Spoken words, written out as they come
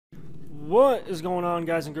What is going on,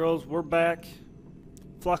 guys and girls? We're back.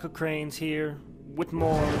 FlockofCranes here with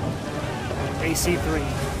more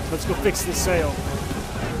AC3. Let's go fix this sail.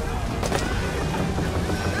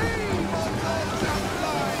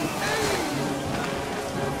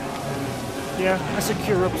 Yeah, I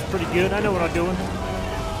secure ropes pretty good. I know what I'm doing.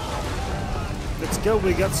 Let's go.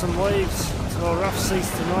 We got some waves. It's a rough seas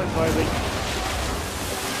tonight, baby.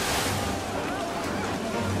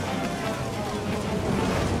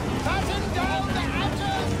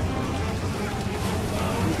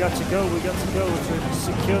 We got to go to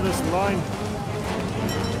secure this line.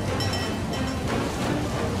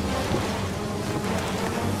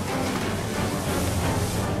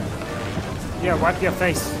 Yeah, wipe your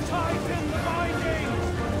face.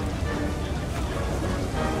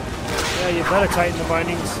 Yeah, you better tighten the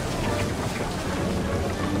bindings.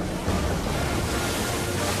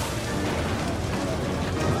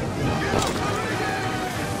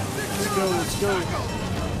 Let's go.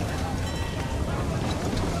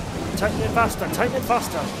 Tighten it faster,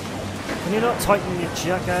 Can you not tighten, you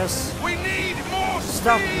jackass? We need more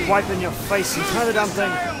Stop speed. wiping your face and try the damn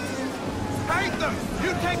thing. Paint them!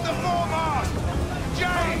 You take the foremast!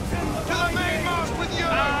 Jay, to the mainmast with you!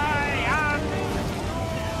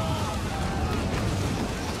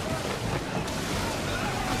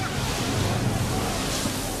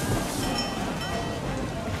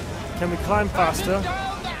 Can we climb faster?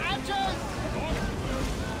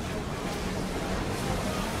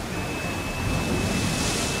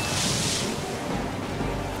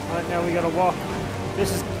 Right now we gotta walk.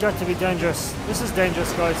 This has got to be dangerous. This is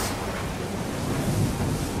dangerous, guys.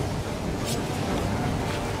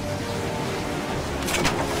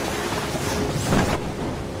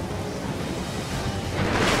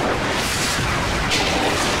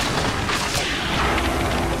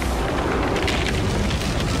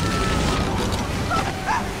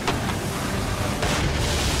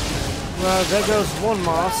 Well, there goes one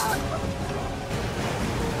mast.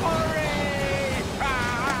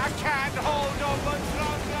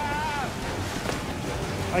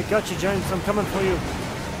 I got you, James. I'm coming for you.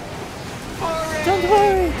 Hurry! Don't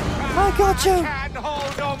worry. I got you. I can't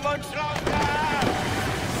hold on much longer!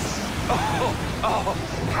 Oh,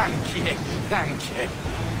 thank you.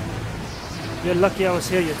 You're lucky I was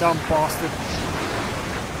here, you dumb bastard.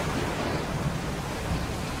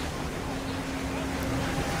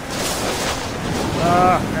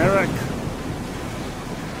 Eric.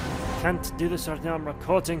 Can't do this right now. I'm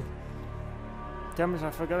recording. Damn it,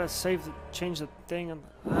 I forgot to change the thing. And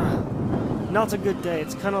not a good day.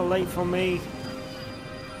 It's kind of late for me.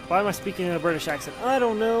 Why am I speaking in a British accent? I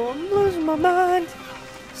don't know. I'm losing my mind.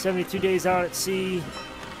 72 days out at sea.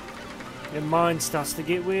 Your mind starts to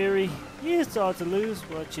get weary. You start to lose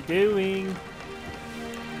what you're doing.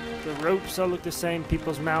 The ropes all look the same.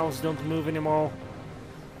 People's mouths don't move anymore.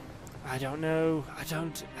 I don't know. I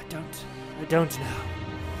don't know.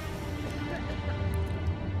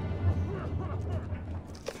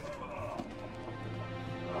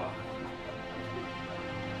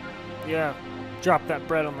 Yeah, drop that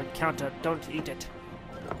bread on the counter. Don't eat it.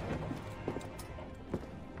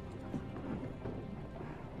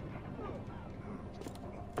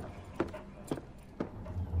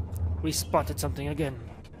 We spotted something again.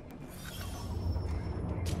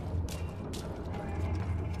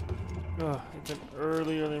 Oh, it's an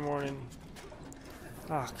early morning.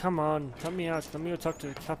 Ah, oh, come on. Let me out. Let me go talk to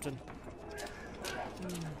the captain.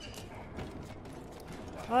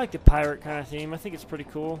 I like the pirate kind of theme. I think it's pretty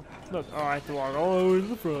cool. Look, oh, I have to walk all the way to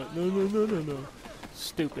the front. No.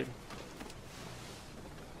 Stupid.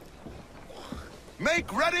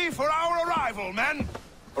 Make ready for our arrival, men!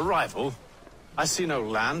 Arrival? I see no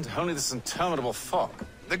land, only this interminable fog.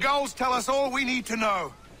 The gulls tell us all we need to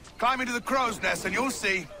know. Climb into the crow's nest and you'll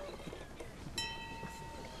see.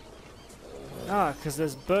 Ah, because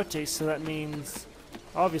there's Bertie, so that means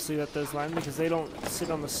obviously that there's land because they don't sit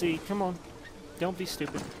on the sea. Come on. Don't be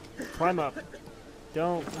stupid. Climb up.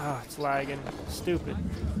 Don't. Ah, it's lagging. Stupid.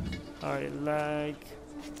 Alright, lag.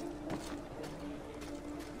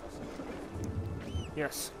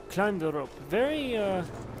 Yes. Climb the rope. Very,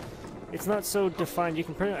 it's not so defined. You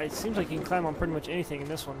can it seems like you can climb on pretty much anything in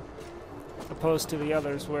this one. Opposed to the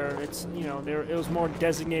others where it's, you know, it was more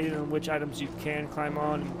designated on which items you can climb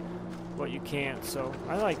on and what you can't. So,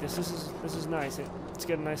 I like this. This is nice. It's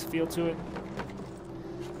got a nice feel to it.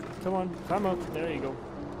 Come on, climb up. There you go.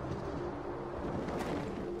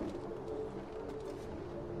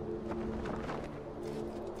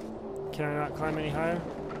 Can I not climb any higher?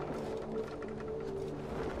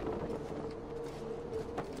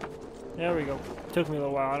 There we go. Took me a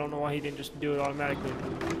little while. I don't know why he didn't just do it automatically.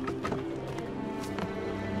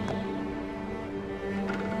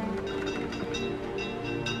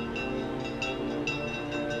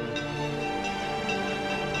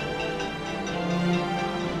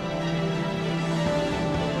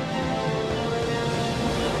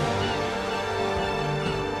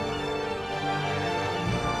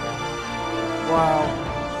 Wow.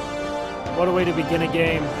 What a way to begin a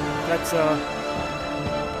game. That's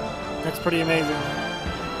pretty amazing.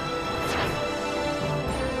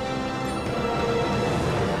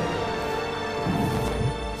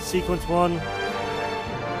 Sequence 1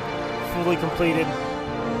 fully completed.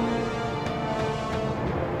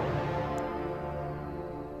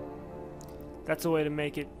 That's a way to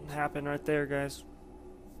make it happen right there, guys.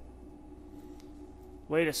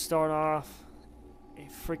 Way to start off a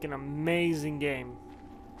freaking amazing game.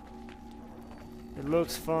 It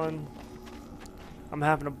looks fun. I'm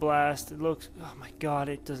having a blast. It looks, oh my god,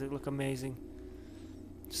 it look amazing.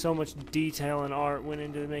 So much detail and art went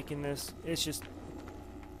into making this. It's just,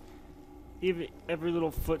 even every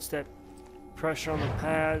little footstep, pressure on the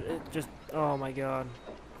pad, it just, oh my god.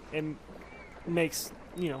 It makes,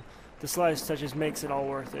 you know, the slightest touches makes it all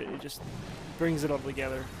worth it. It just brings it all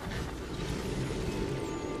together.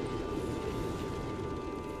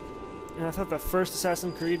 And I thought the first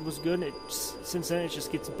Assassin's Creed was good. Since then, it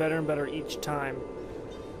just gets better and better each time.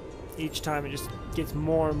 Each time, it just gets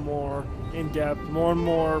more and more in depth, more and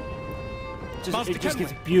more. It just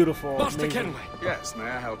gets beautiful. Master amazing. Kenway. Yes, may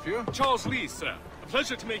I help you? Charles Lee, sir. A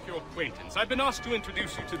pleasure to make your acquaintance. I've been asked to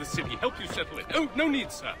introduce you to the city, help you settle it. Oh, no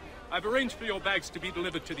need, sir. I've arranged for your bags to be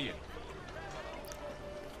delivered to the inn.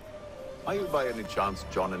 Are you by any chance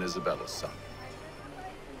John and Isabella's son?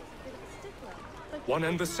 One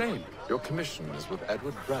and the same. Your commission is with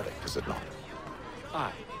Edward Braddock, is it not?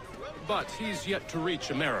 Aye. But he's yet to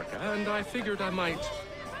reach America, and I figured I might...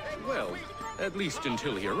 Well, at least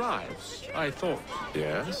until he arrives, I thought...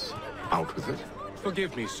 Yes? Out with it.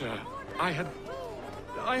 Forgive me, sir. I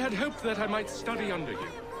had hoped that I might study under you.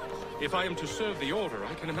 If I am to serve the Order,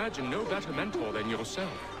 I can imagine no better mentor than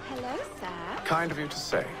yourself. Hello, sir. Kind of you to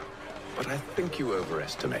say, but I think you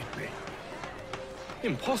overestimate me.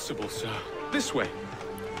 Impossible, sir. This way.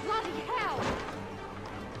 Bloody hell!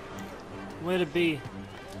 Way to be.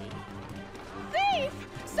 Thief!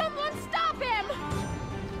 Someone stop him!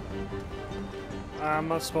 I'm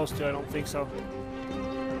not supposed to. I don't think so.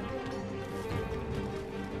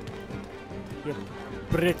 You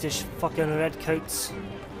British fucking redcoats.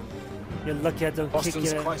 You're lucky I don't kick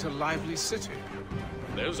Boston's you. quite a lively city.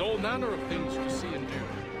 There's all manner of things to see and do.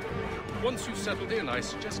 Once you've settled in, I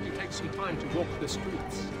suggest you take some time to walk the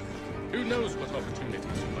streets. Who knows what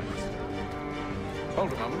opportunities you might.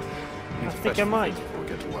 Hold a moment. I think I might. We'll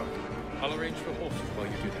get to work. I'll arrange for horses while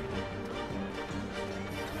you do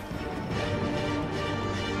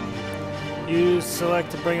that. You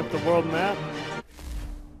select to bring up the world map.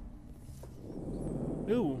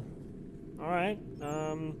 Ooh. Alright.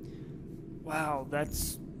 Wow,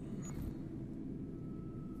 that's...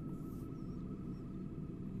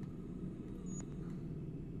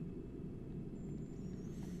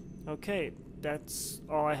 Okay, that's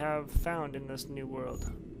all I have found in this new world.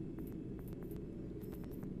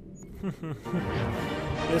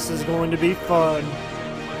 This is going to be fun.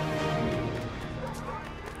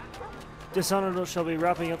 Dishonored shall be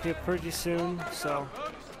wrapping up here pretty soon, so...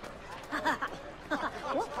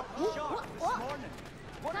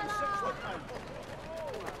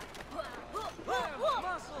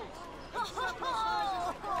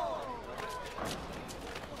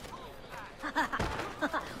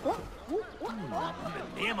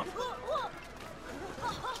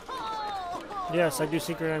 Yes, I do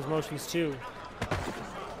synchronize motions too.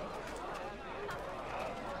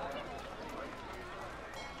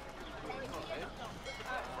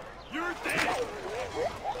 You're dead!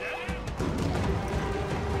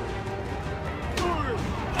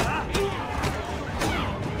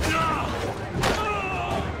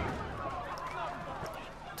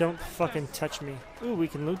 Don't fucking touch me. Ooh, we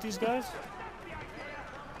can loot these guys?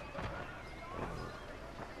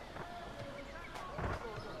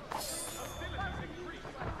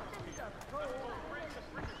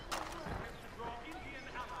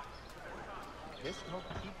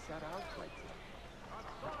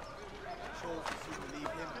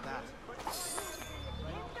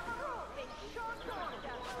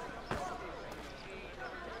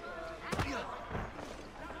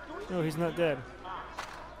 No, he's not dead.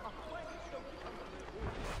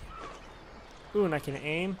 Ooh, and I can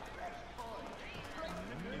aim.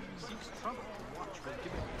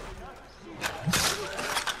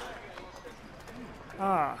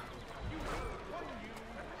 Ah.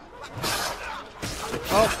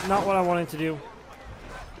 Oh, not what I wanted to do.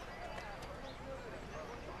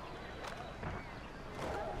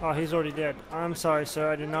 Oh, he's already dead. I'm sorry, sir.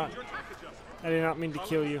 I did not mean to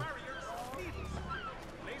kill you.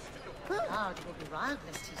 Oh, it will be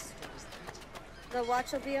wildness to suppose that. The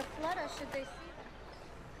watch will be a flutter should they see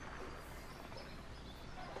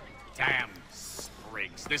Damn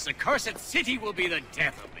sprigs. This accursed city will be the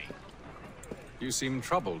death of me. You seem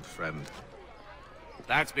troubled, friend.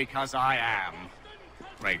 That's because I am.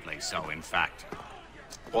 Greatly so, in fact.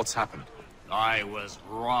 What's happened? I was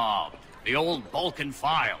robbed. The old Balkan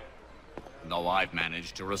file. Though I've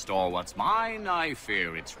managed to restore what's mine, I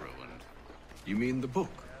fear it's ruined. You mean the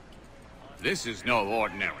book? This is no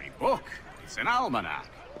ordinary book. It's an almanac.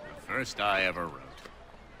 The first I ever wrote.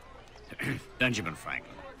 Benjamin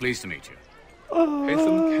Franklin, pleased to meet you.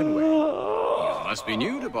 Hatham Kenway. You must be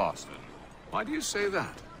new to Boston. Why do you say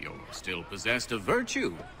that? You're still possessed of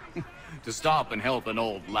virtue. To stop and help an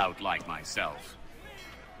old lout like myself.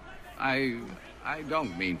 I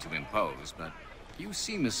don't mean to impose, but you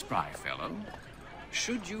seem a spry fellow.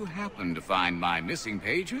 Should you happen to find my missing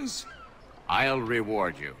pages, I'll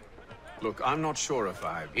reward you. Look, I'm not sure if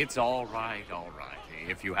I... It's all right.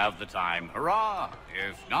 If you have the time, hurrah!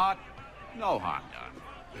 If not, no harm done.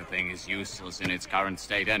 The thing is useless in its current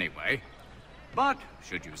state anyway. But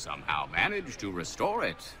should you somehow manage to restore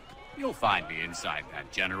it, you'll find me inside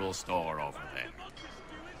that general store over there.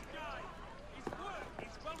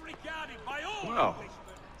 Well,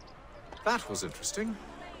 that was interesting.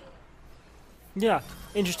 Yeah,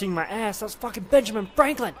 interesting my ass. That's fucking Benjamin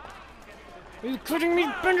Franklin. Are you kidding me?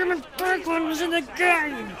 Benjamin Franklin was in the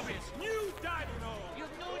game.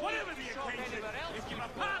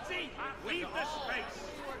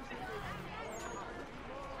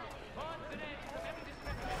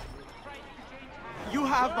 You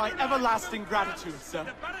have my everlasting gratitude, sir.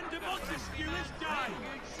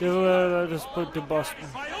 Just put to Boston.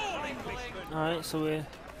 Alright, so we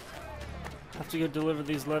have to go deliver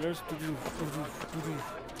these letters.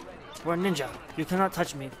 We're a ninja. You cannot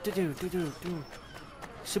touch me.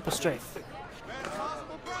 Super strength.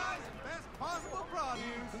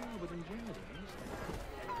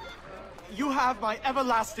 You have my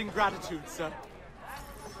everlasting gratitude, sir.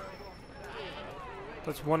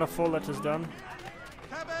 That's wonderful. That is done.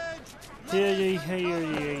 Hear ye, hear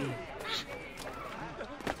ye.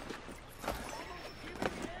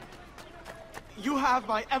 You have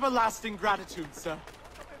my everlasting gratitude, sir.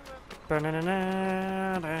 You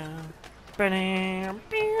have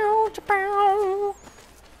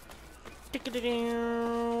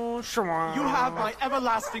my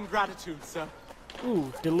everlasting gratitude, sir.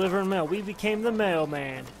 Ooh, delivering mail. We became the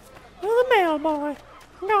mailman. You're the mail boy.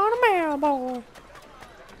 You're the mail boy.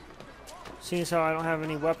 Seeing as how I don't have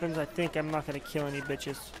any weapons, I think I'm not gonna kill any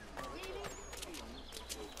bitches.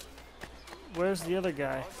 Where's the other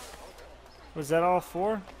guy? Was that all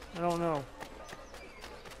four? I don't know.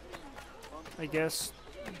 I guess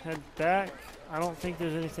head back. I don't think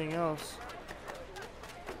there's anything else.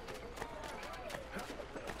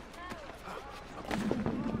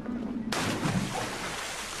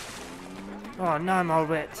 Oh, now I'm all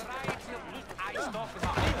wet.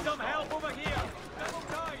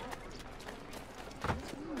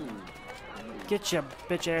 Get your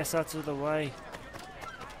bitch ass out of the way.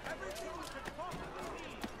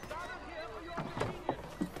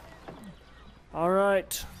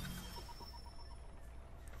 Alright.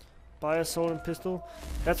 Buy a sword and pistol.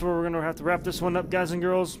 That's where we're going to have to wrap this one up, guys and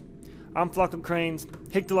girls. I'm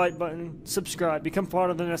FlockofCranes. Hit the like button. Subscribe. Become part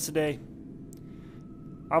of the nest today.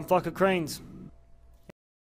 I'm FlockofCranes.